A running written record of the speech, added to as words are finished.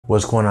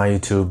What's going on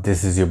YouTube?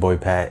 This is your boy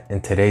Pat. In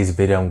today's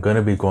video, I'm going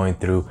to be going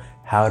through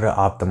how to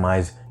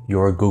optimize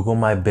your Google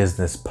My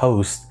Business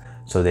post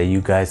so that you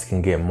guys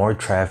can get more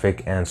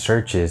traffic and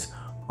searches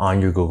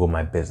on your Google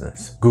My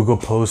Business. Google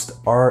Posts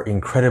are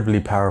incredibly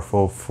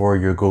powerful for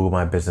your Google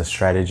My Business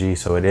strategy,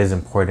 so it is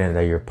important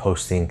that you're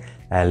posting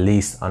at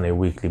least on a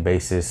weekly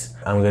basis.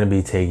 I'm going to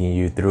be taking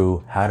you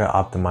through how to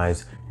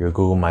optimize your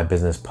Google My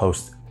Business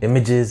post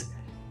images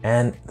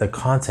and the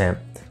content,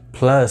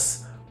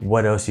 plus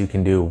what else you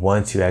can do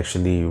once you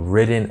actually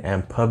written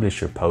and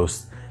publish your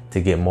post to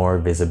get more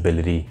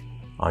visibility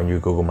on your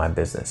Google My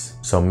Business.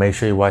 So make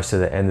sure you watch to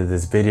the end of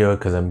this video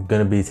because I'm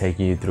going to be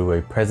taking you through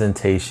a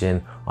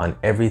presentation on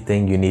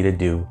everything you need to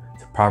do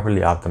to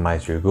properly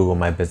optimize your Google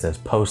My Business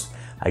post.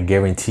 I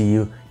guarantee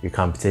you your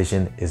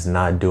competition is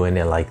not doing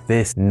it like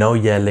this. No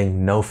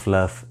yelling, no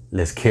fluff.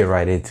 Let's get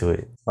right into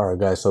it. All right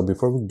guys, so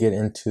before we get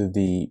into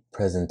the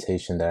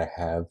presentation that I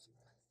have,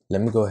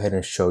 let me go ahead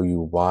and show you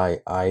why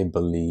I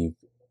believe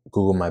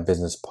Google My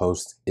Business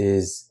post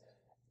is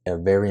a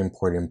very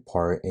important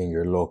part in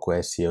your local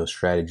SEO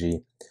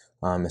strategy,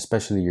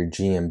 especially your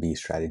GMB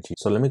strategy.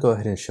 So let me go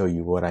ahead and show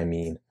you what I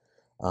mean.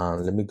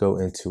 Let me go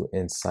into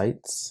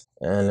Insights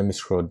and let me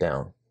scroll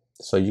down.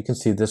 So you can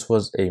see this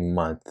was a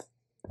month,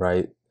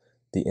 right?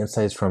 The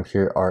insights from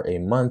here are a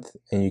month,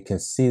 and you can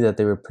see that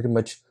they were pretty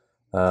much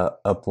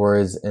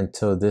upwards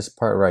until this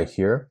part right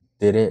here.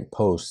 Didn't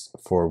post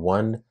for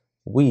 1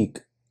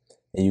 week,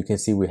 and you can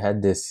see we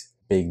had this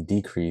big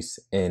decrease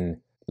in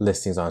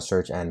listings on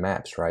search and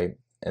maps, right?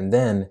 And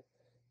then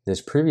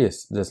this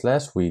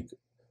last week,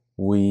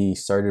 we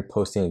started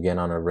posting again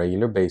on a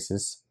regular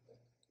basis,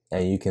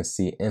 and you can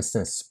see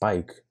instant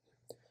spike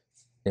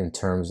in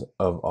terms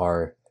of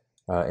our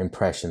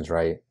impressions,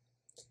 right?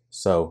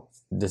 So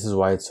this is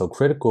why it's so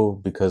critical,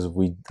 because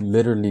we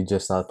literally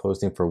just stopped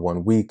posting for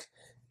 1 week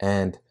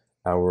and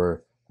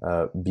our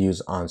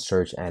views on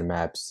search and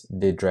maps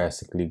did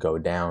drastically go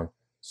down.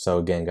 So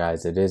again,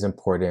 guys, it is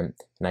important,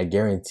 and I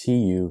guarantee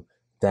you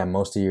that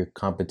most of your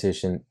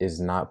competition is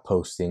not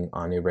posting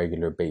on a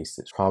regular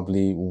basis.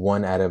 Probably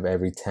 1 out of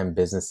every 10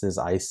 businesses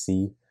I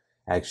see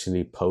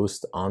actually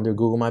post on their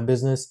Google My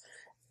Business,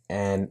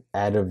 and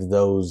out of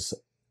those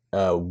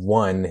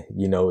one,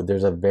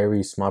 there's a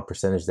very small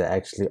percentage that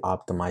actually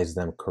optimize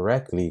them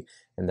correctly,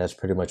 and that's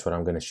pretty much what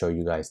I'm going to show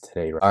you guys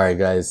today. All right,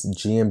 guys,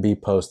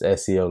 GMB Post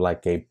SEO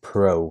like a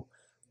pro.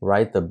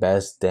 Write the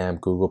best damn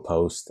Google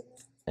post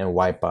and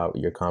wipe out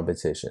your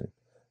competition.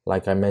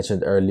 Like I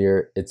mentioned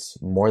earlier, it's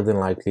more than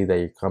likely that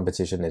your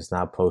competition is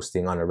not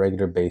posting on a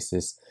regular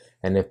basis,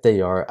 and if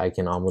they are, I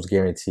can almost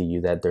guarantee you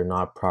that they're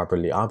not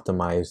properly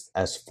optimized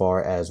as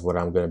far as what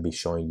I'm going to be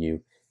showing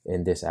you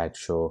in this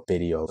actual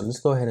video. So let's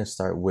go ahead and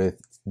start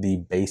with the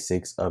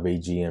basics of a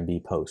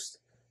GMB post.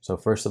 So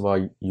first of all,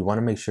 you want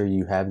to make sure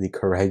you have the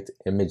correct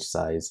image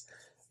size.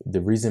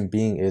 The reason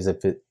being is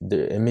if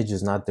the image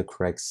is not the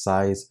correct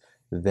size,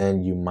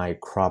 then you might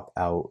crop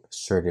out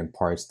certain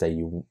parts that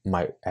you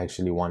might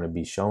actually want to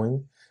be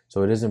showing.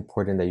 So it is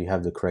important that you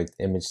have the correct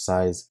image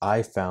size.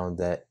 I found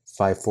that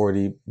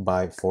 540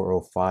 by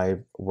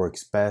 405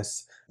 works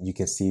best. You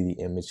can see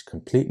the image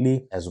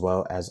completely, as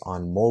well as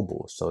on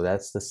mobile. So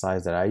that's the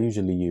size that I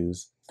usually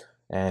use.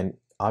 And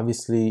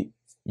obviously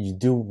you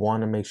do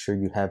want to make sure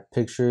you have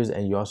pictures,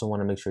 and you also want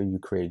to make sure you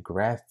create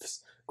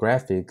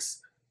graphics,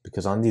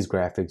 because on these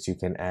graphics you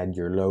can add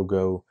your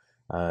logo,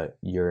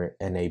 your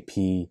NAP,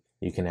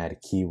 you can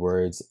add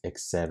keywords,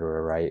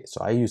 etc. right? So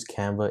I use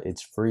Canva.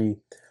 It's free.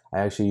 I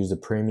actually use the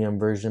premium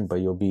version, but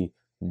you'll be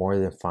more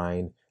than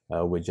fine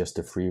with just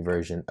the free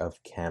version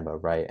of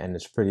Canva, right? And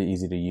it's pretty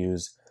easy to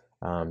use.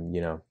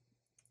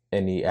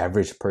 Any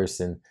average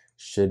person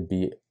should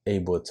be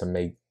able to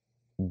make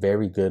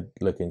very good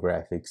looking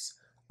graphics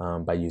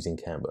by using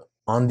Canva.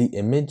 On the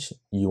image,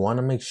 you want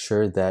to make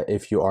sure that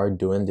if you are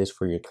doing this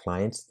for your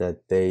clients,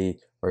 that they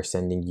are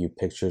sending you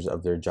pictures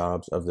of their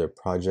jobs, of their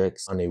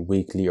projects on a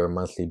weekly or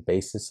monthly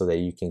basis, so that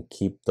you can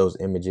keep those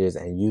images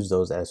and use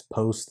those as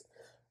posts.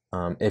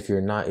 If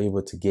you're not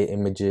able to get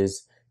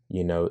images,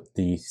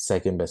 the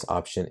second best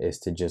option is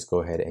to just go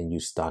ahead and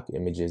use stock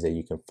images that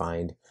you can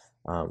find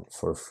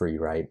for free,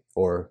 right?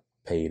 Or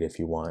paid if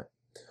you want.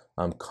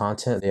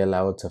 Content, they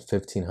allow it to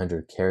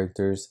 1,500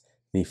 characters.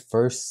 The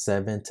first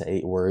 7 to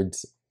 8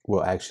 words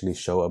will actually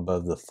show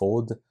above the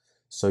fold.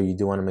 So you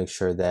do want to make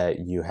sure that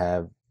you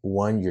have,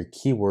 1, your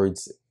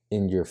keywords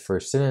in your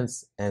first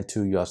sentence, and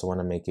 2, you also want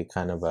to make it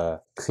kind of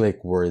a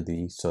click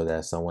worthy, so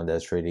that someone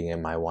that's reading it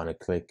might want to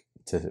click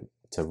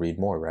to read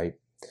more, right?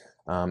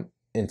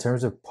 In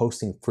terms of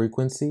posting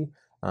frequency,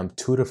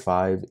 2 to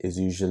 5 is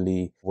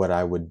usually what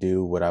I would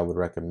do, what I would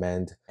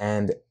recommend.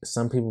 And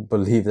some people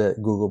believe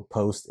that Google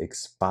Posts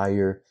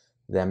expire.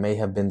 That may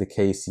have been the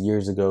case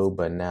years ago,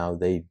 but now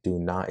they do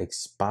not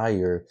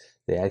expire.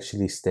 They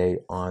actually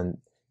stay on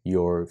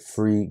your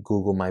free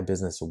Google My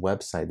Business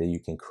website that you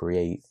can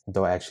create.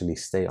 They'll actually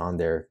stay on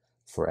there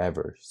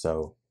forever.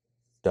 So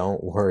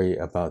don't worry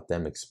about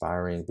them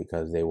expiring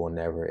because they will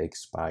never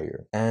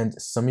expire. And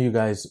some of you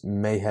guys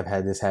may have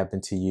had this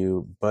happen to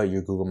you, but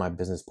your Google My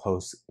Business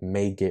posts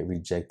may get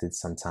rejected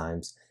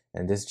sometimes.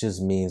 And this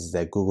just means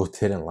that Google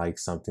didn't like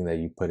something that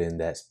you put in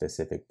that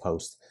specific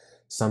post.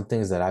 Some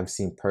things that I've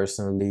seen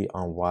personally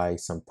on why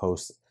some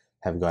posts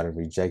have gotten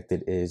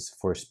rejected is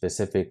for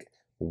specific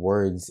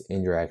words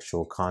in your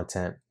actual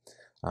content.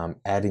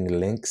 Adding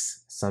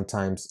links,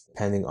 sometimes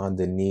depending on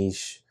the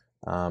niche,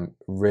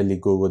 really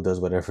Google does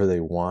whatever they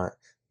want,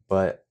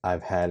 but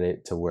I've had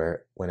it to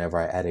where whenever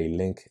I add a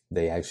link,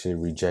 they actually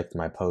reject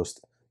my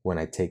post. When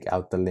I take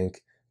out the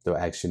link, they'll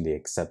actually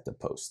accept the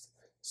post.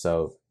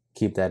 So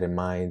keep that in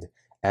mind.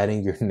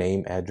 Adding your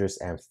name, address,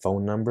 and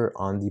phone number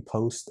on the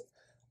post.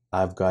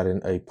 I've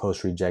gotten a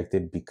post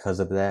rejected because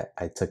of that.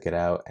 I took it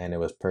out and it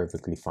was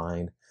perfectly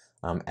fine.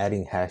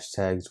 Adding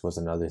hashtags was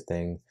another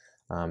thing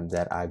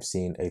that I've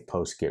seen a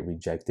post get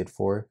rejected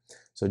for.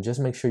 So just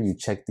make sure you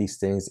check these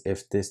things.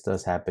 If this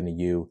does happen to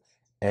you,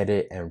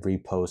 edit and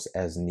repost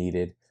as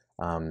needed.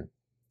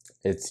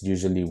 It's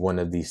usually one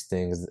of these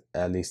things,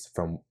 at least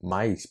from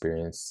my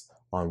experience,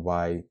 on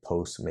why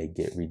posts may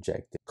get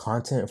rejected.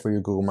 Content for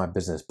your Google My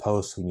Business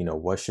posts,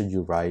 what should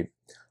you write?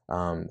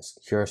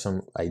 Here are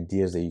some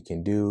ideas that you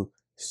can do: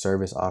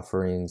 service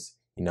offerings,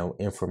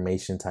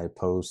 information type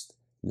posts,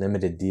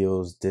 limited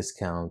deals,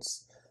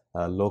 discounts,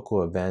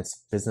 local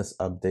events, business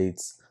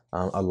updates.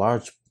 A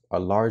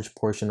large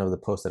portion of the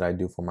posts that I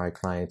do for my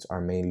clients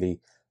are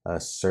mainly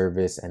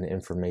service and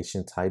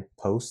information type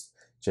posts,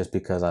 just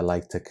because I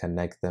like to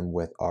connect them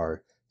with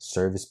our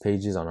service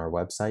pages on our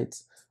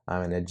websites,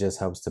 and it just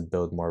helps to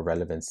build more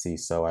relevancy.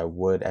 So I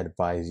would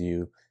advise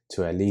you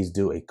to at least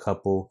do a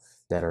couple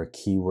that are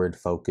keyword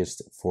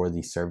focused for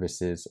the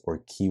services or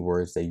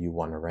keywords that you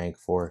want to rank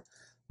for.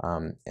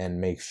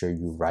 And make sure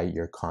you write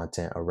your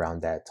content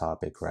around that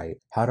topic, right?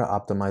 How to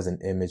optimize an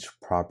image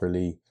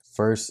properly.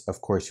 First,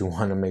 of course, you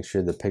want to make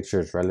sure the picture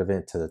is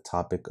relevant to the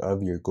topic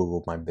of your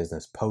Google My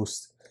Business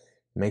post.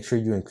 Make sure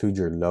you include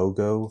your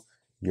logo,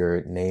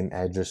 your name,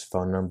 address,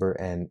 phone number,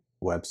 and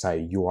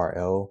website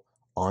URL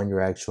on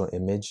your actual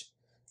image,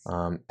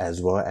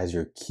 as well as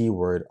your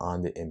keyword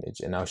on the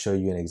image. And I'll show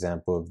you an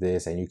example of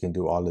this, and you can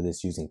do all of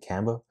this using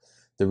Canva.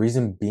 The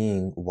reason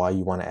being why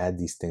you want to add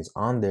these things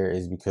on there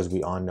is because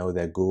we all know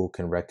that Google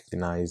can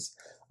recognize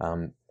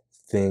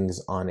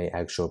things on an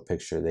actual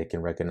picture. They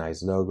can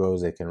recognize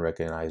logos, they can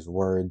recognize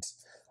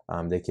words,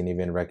 they can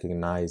even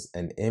recognize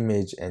an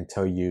image and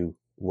tell you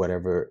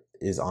whatever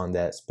is on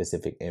that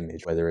specific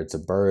image, whether it's a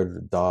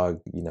bird,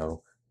 dog,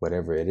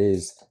 whatever it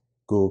is.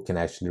 Google can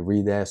actually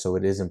read that. So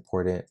it is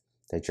important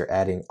that you're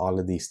adding all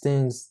of these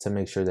things to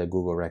make sure that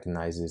Google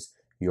recognizes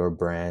your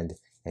brand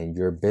and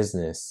your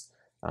business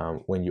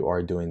when you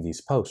are doing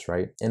these posts,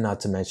 right? And not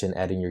to mention,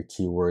 adding your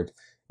keyword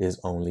is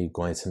only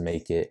going to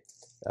make it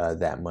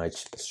that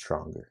much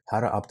stronger. How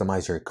to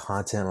optimize your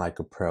content like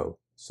a pro.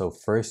 So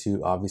first,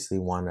 you obviously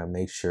want to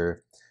make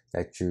sure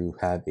that you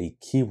have a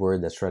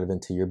keyword that's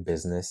relevant to your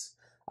business.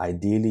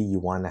 Ideally, you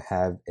want to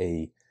have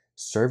a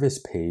service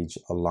page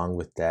along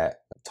with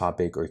that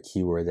topic or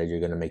keyword that you're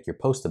going to make your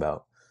post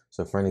about.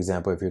 So for an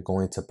example, if you're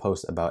going to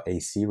post about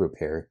AC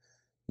repair,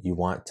 you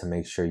want to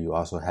make sure you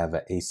also have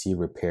an AC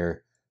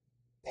repair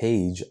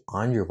page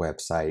on your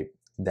website.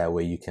 That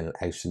way you can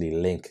actually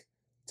link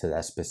to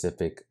that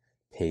specific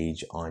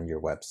page on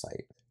your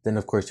website. Then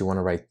of course you want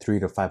to write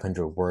 300 to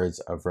 500 words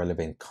of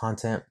relevant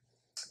content.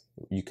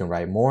 You can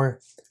write more,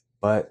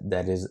 but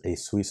that is a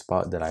sweet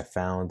spot that I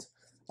found.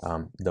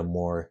 The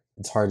more,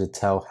 it's hard to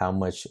tell how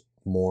much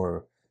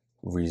more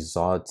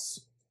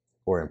results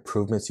or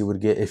improvements you would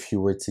get if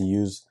you were to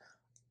use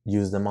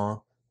them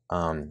all.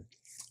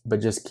 But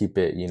just keep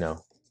it, a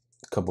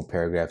couple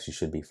paragraphs, you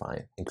should be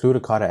fine. Include a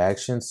call to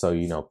action. So,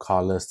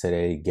 call us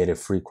today, get a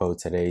free quote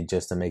today,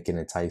 just to make it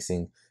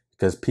enticing,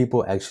 because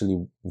people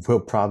actually will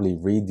probably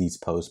read these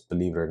posts,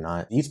 believe it or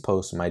not. These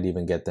posts might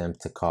even get them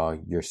to call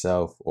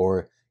yourself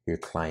or your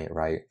client,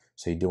 right?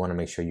 So you do want to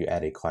make sure you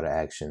add a call to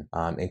action.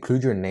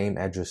 Include your name,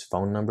 address,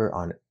 phone number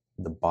on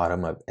the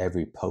bottom of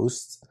every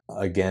post.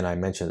 Again, I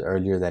mentioned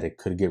earlier that it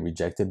could get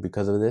rejected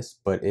because of this,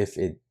 but if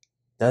it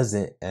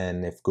doesn't,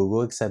 and if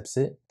Google accepts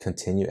it,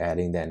 continue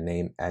adding that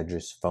name,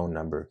 address, phone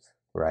number,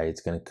 right?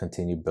 It's going to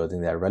continue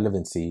building that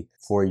relevancy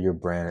for your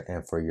brand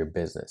and for your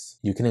business.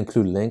 You can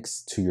include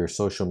links to your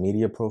social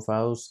media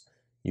profiles.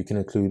 You can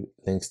include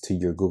links to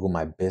your Google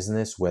My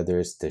Business, whether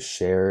it's the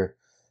share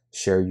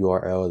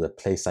URL, the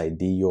place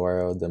ID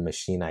URL, the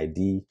machine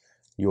ID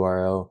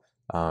URL.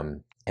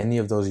 Any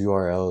of those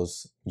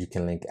URLs you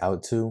can link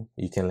out to.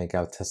 You can link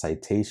out to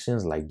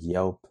citations like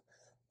Yelp,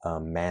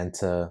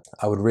 Manta.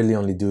 I would really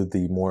only do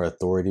the more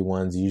authority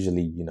ones.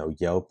 Usually,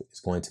 Yelp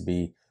is going to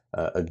be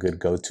a good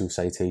go-to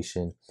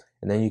citation.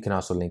 And then you can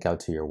also link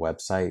out to your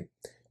website.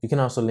 You can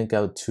also link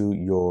out to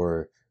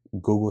your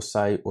Google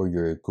site or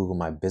your Google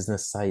My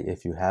Business site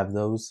if you have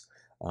those.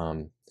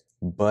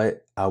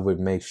 But I would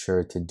make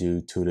sure to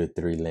do 2 to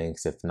 3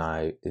 links. If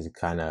not, is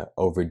kind of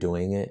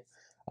overdoing it.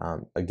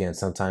 Again,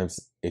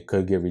 sometimes it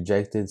could get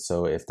rejected.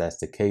 So if that's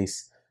the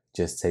case,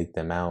 just take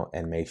them out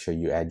and make sure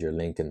you add your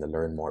link in the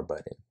learn more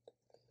button.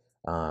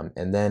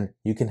 And then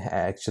you can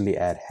actually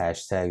add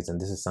hashtags, and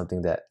this is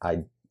something that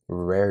I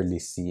rarely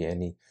see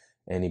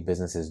any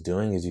businesses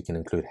doing, is you can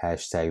include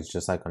hashtags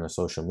just like on a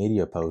social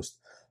media post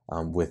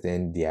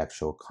within the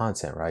actual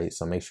content, right?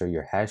 So make sure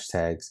your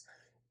hashtags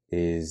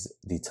is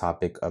the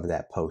topic of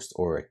that post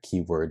or a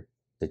keyword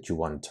that you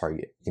want to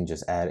target. You can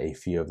just add a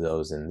few of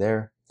those in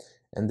there.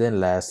 And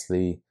then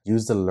lastly,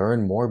 use the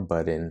learn more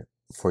button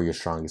for your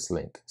strongest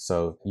link.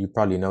 So you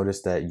probably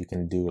noticed that you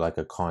can do like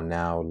a call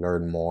now,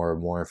 learn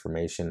more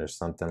information or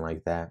something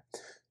like that.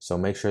 So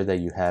make sure that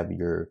you have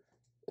your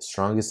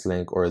strongest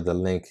link or the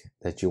link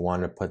that you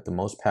want to put the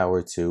most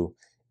power to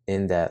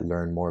in that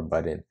learn more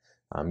button.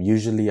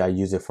 Usually I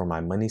use it for my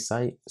money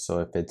site. So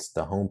if it's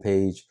the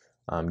homepage,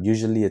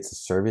 usually it's a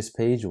service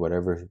page,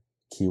 whatever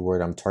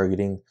keyword I'm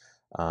targeting,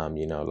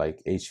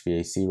 like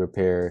HVAC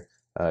repair,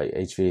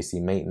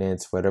 HVAC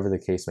maintenance, whatever the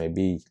case may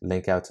be,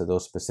 link out to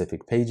those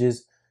specific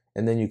pages.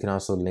 And then you can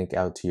also link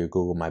out to your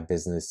Google My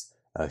Business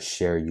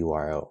share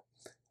URL.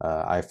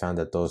 I found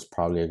that those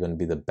probably are going to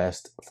be the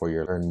best for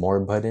your learn more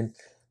button.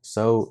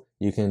 So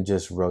you can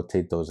just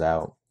rotate those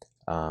out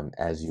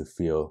as you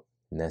feel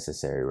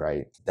necessary,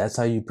 right? That's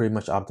how you pretty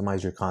much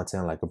optimize your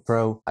content like a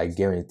pro. I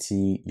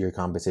guarantee your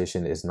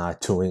competition is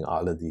not doing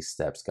all of these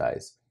steps,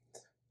 guys.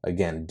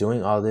 Again,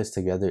 doing all this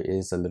together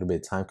is a little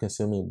bit time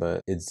consuming,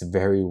 but it's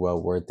very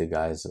well worth it,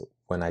 guys.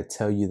 When I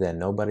tell you that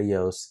nobody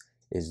else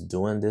is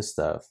doing this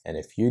stuff, and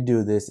if you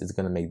do this, it's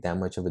going to make that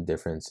much of a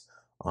difference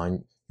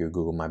on your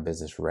Google My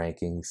Business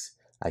rankings.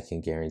 I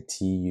can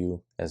guarantee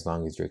you, as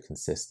long as you're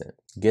consistent.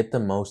 Get the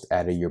most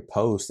out of your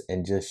posts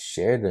and just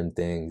share them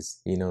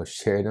things,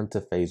 share them to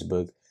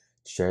Facebook,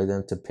 share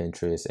them to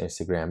Pinterest,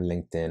 Instagram,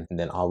 LinkedIn, and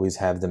then always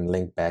have them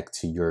link back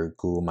to your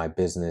Google My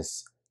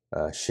Business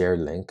share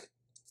link.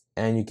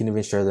 And you can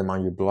even share them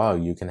on your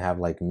blog. You can have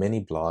like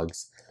mini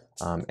blogs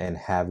and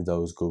have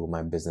those Google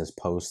My Business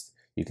posts.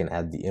 You can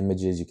add the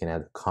images, you can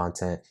add the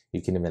content,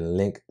 you can even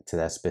link to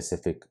that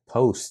specific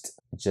post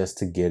just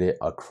to get it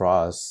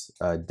across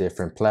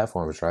different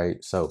platforms,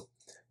 right? So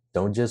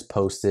don't just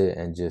post it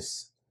and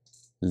just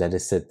let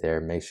it sit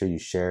there. Make sure you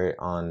share it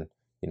on,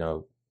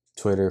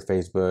 Twitter,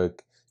 Facebook,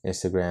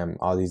 Instagram,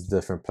 all these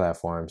different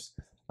platforms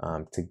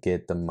to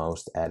get the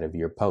most out of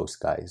your post,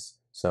 guys.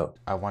 So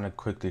I want to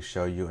quickly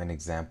show you an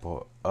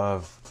example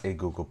of a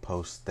Google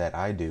post that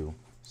I do.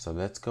 So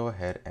let's go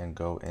ahead and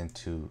go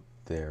into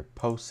their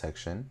post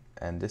section.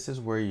 And this is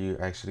where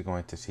you're actually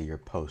going to see your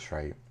posts,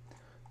 right?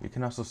 You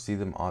can also see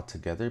them all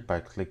together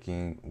by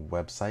clicking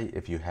website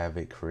if you have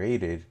it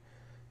created.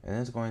 And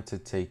it's going to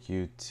take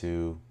you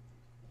to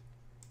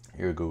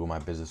your Google My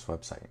Business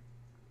website.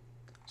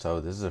 So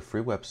this is a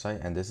free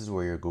website, and this is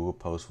where your Google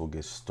posts will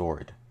get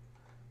stored.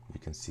 You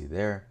can see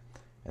there.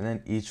 And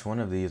then each one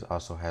of these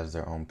also has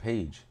their own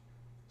page.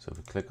 So if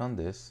we click on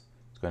this,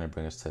 it's going to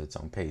bring us to its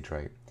own page,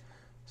 right?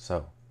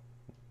 So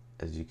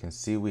as you can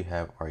see, we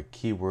have our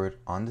keyword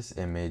on this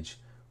image.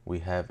 We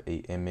have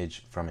an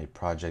image from a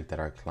project that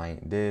our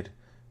client did.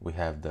 We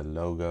have the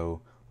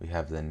logo, we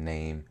have the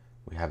name,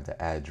 we have the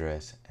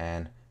address,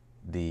 and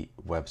the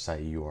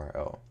website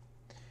URL.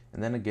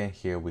 And then again,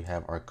 here we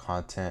have our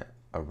content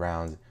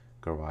around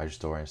garage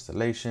door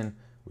installation.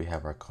 We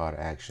have our call to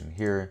action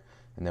here.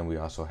 And then we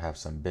also have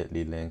some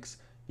bit.ly links.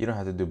 You don't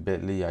have to do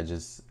bit.ly,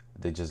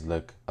 they just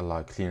look a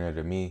lot cleaner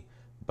to me.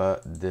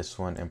 But this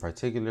one in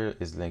particular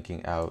is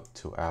linking out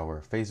to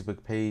our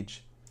Facebook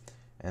page.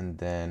 And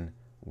then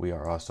we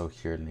are also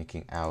here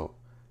linking out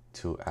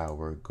to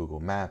our Google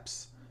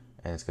Maps.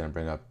 And it's going to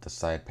bring up the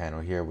side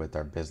panel here with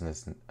our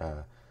business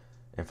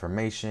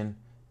information.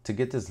 To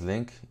get this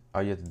link,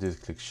 all you have to do is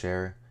click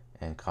share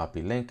and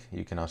copy link.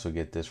 You can also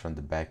get this from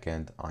the back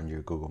end on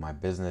your Google My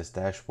Business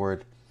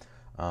dashboard.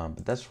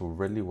 But that's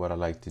really what I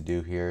like to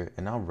do here.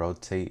 And I'll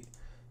rotate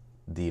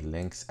the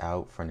links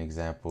out. For an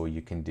example,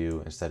 you can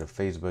do, instead of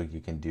Facebook, you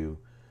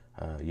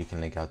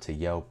can link out to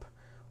Yelp,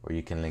 or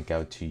you can link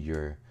out to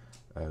your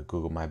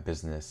Google My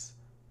Business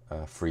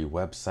free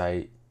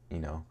website.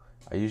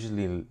 I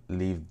usually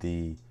leave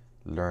the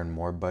learn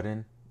more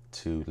button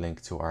to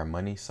link to our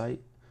money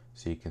site.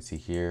 So you can see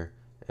here,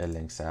 it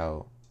links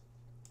out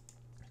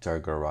to our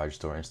garage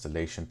door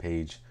installation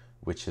page,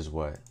 which is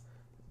what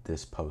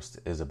this post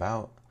is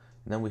about.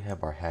 And then we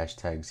have our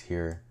hashtags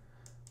here.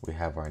 We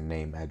have our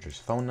name, address,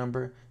 phone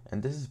number,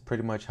 and this is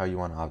pretty much how you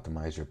want to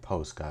optimize your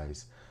post,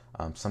 guys.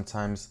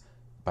 Sometimes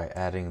by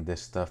adding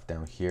this stuff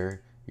down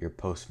here, your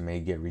post may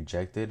get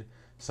rejected.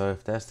 So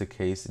if that's the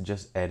case,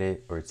 just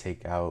edit or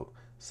take out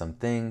some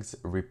things,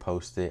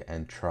 repost it,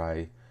 and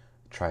try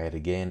it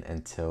again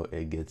until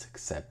it gets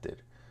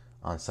accepted.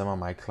 On some of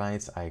my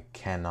clients, I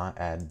cannot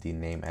add the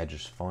name,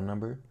 address, phone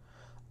number.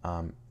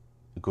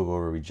 Google will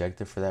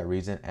reject it for that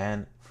reason.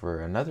 And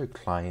for another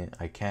client,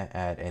 I can't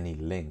add any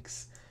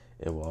links.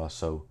 It will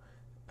also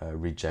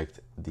reject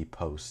the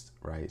post,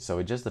 right? So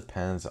it just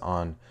depends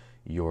on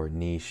your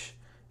niche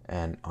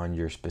and on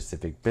your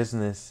specific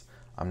business.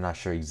 I'm not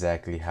sure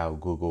exactly how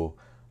Google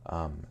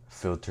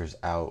filters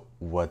out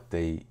what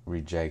they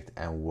reject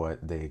and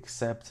what they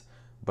accept,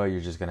 but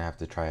you're just gonna have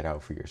to try it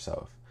out for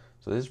yourself.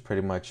 So this is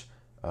pretty much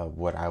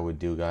what I would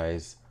do,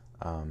 guys.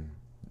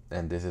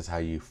 And this is how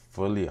you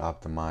fully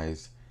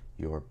optimize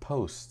your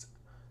post.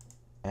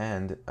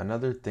 And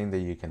another thing that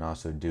you can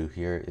also do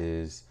here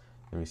is,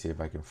 let me see if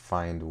I can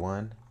find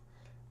one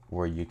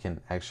where you can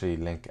actually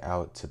link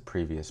out to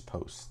previous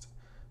posts.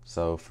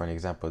 So for an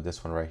example,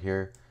 this one right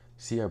here,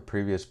 see our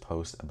previous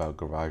post about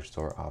garage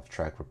door off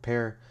track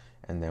repair,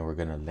 and then we're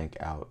gonna link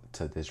out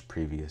to this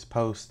previous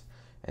post.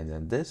 And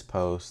then this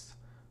post,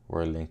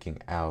 we're linking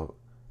out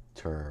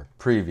to our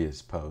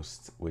previous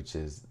post, which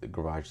is the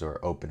garage door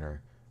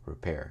opener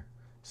repair.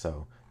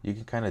 So you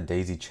can kind of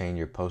daisy chain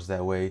your post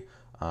that way,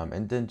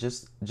 and then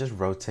just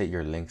rotate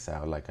your links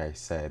out. Like I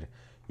said,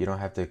 you don't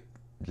have to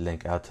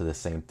link out to the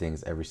same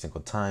things every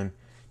single time.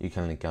 You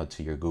can link out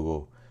to your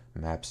Google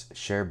Maps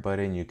share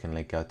button, you can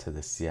link out to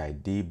the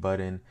CID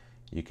button,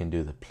 you can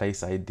do the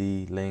place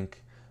ID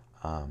link.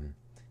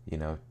 You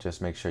know,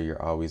 just make sure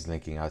you're always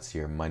linking out to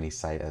your money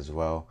site as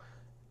well,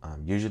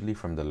 usually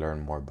from the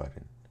learn more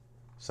button.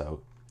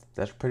 So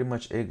that's pretty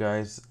much it,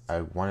 guys.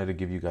 I wanted to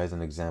give you guys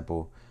an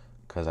example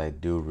because I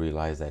do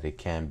realize that it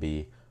can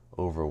be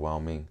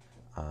overwhelming,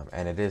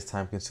 and it is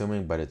time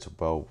consuming, but it's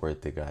well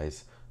worth it,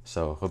 guys.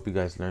 So hope you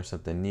guys learned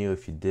something new.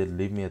 If you did,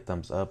 leave me a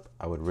thumbs up.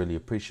 I would really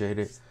appreciate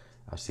it.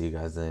 I'll see you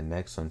guys in the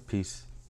next one. Peace.